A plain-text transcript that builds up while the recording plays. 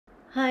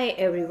Hi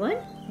everyone,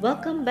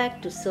 welcome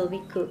back to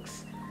Selvi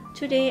Cooks.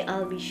 Today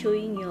I'll be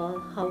showing you all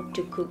how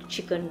to cook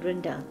chicken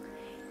rendang.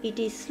 It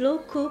is slow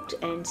cooked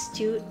and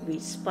stewed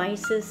with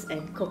spices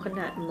and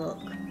coconut milk.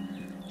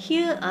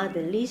 Here are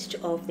the list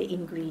of the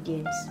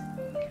ingredients.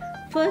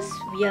 First,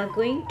 we are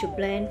going to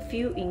blend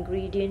few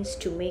ingredients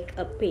to make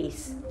a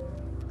paste.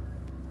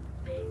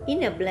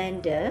 In a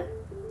blender,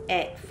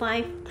 add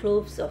 5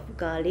 cloves of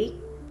garlic,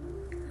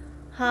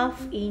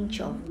 ½ inch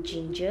of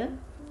ginger,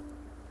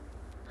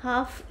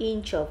 ½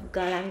 inch of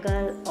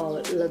galangal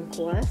or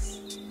lengkuas,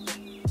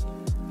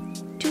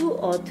 2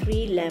 or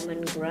 3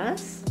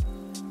 lemongrass,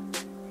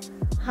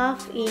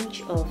 ½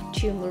 inch of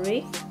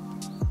turmeric,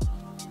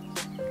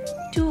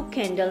 2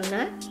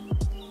 candlenut,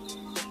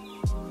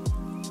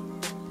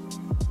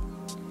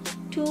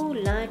 2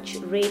 large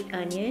red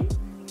onion,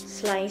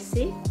 slice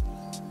it,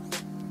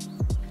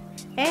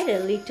 add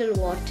a little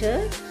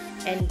water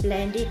and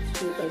blend it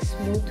to a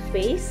smooth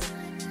paste.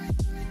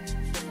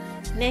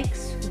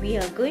 Next, we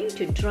are going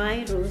to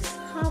dry roast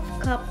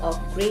 ½ cup of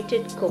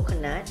grated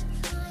coconut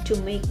to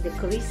make the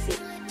curry.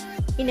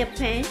 In a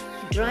pan,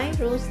 dry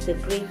roast the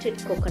grated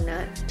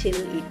coconut till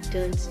it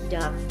turns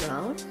dark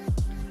brown.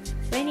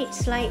 When it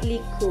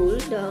slightly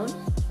cools down,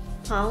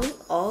 pound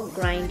or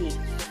grind it.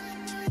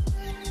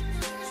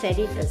 Set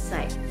it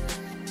aside.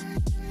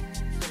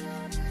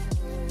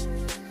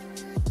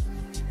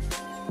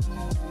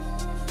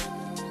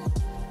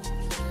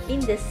 In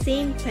the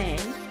same pan,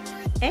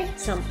 add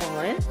some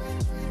oil.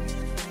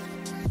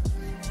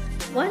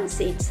 Once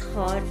it's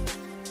hot,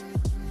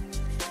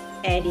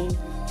 add in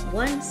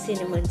 1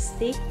 cinnamon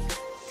stick,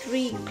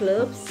 3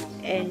 cloves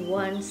and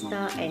 1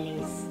 star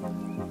anise.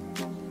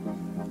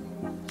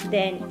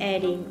 Then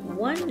add in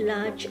 1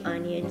 large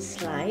onion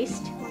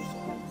sliced.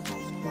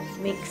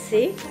 Mix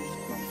it.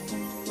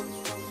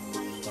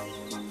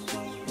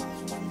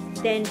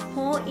 Then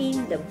pour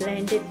in the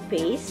blended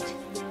paste.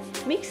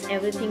 Mix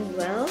everything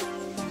well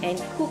and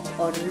cook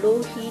on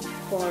low heat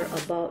for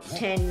about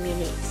 10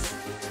 minutes.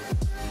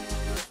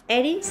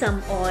 Add in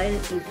some oil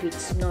if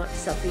it's not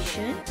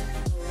sufficient.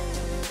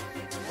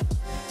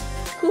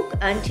 Cook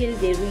until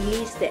they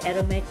release the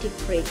aromatic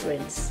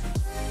fragrance.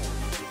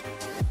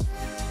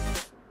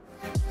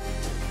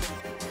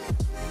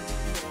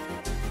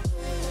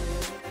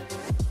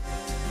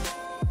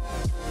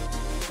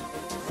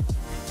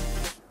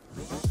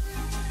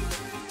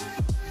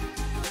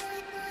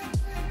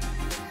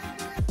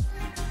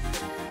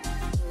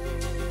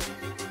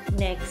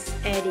 Next,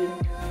 add in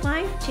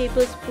 5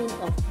 tablespoons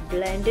of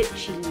blended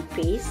chilli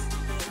paste.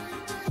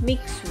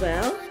 Mix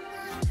well.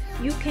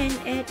 You can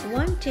add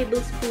 1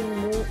 tablespoon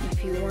more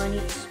if you want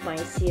it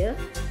spicier.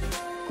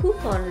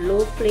 Cook on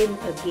low flame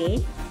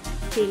again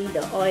till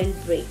the oil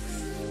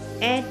breaks.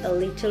 Add a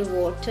little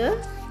water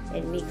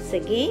and mix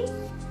again.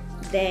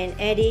 Then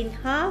add in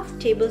 ½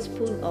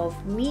 tablespoon of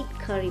meat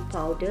curry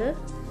powder.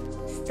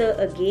 Stir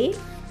again.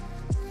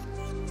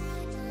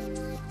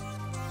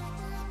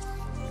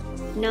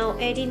 Now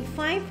add in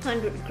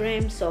 500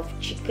 grams of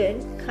chicken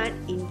cut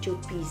into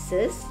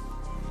pieces.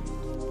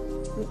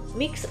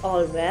 Mix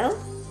all well.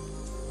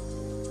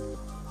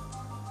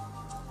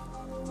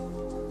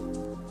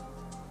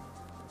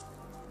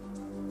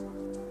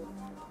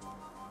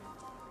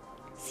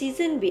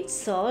 Season with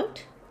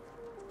salt.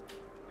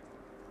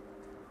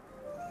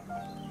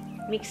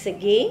 Mix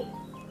again.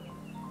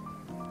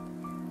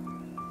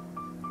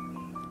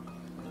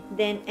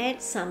 Then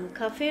add some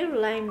Kafir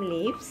lime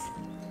leaves.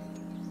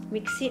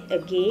 Mix it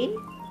again.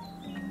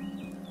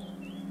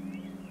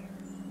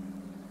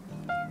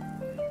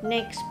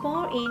 Next,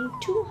 pour in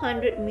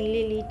 200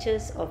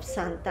 milliliters of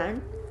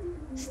santan.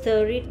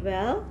 Stir it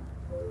well.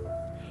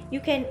 You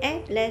can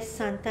add less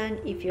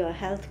santan if you are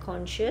health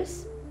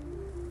conscious.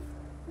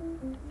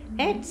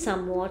 Add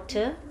some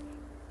water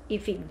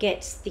if it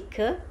gets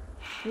thicker.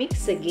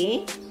 Mix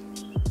again.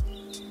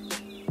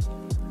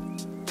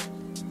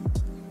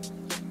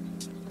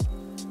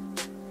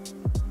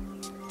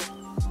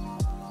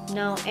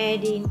 Now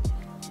add in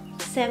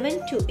 7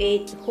 to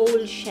 8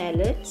 whole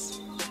shallots.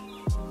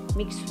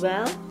 Mix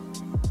well.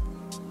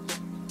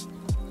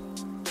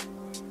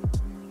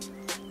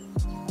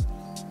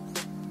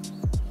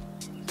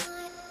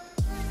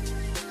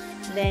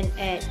 Then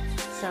add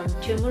some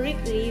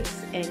turmeric leaves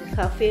and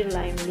Kafir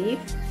lime leaf.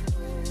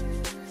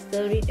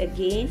 Stir it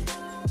again.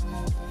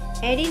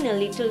 Add in a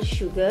little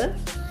sugar.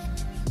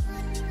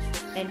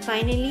 And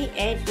finally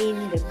add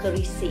in the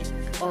curry seed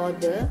or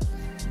the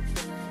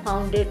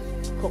pounded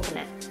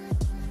coconut.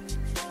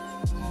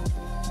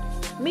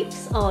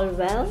 Mix all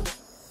well.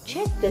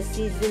 Check the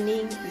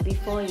seasoning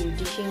before you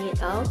dishing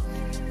it out.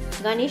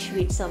 Garnish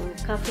with some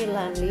Kafir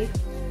lime leaf.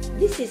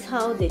 This is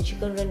how the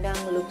chicken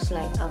rendang looks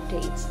like after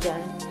it's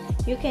done.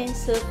 You can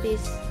serve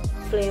this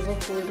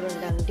flavorful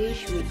rendang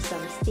dish with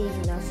some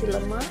steamed nasi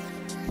lemak,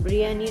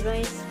 biryani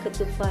rice,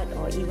 ketupat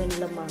or even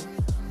lemang.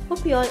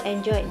 Hope you all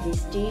enjoyed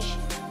this dish.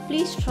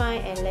 Please try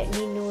and let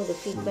me know the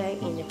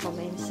feedback in the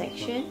comment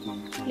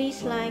section.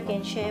 Please like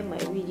and share my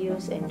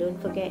videos and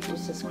don't forget to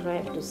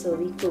subscribe to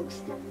Selvi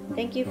Cooks.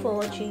 Thank you for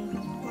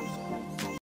watching.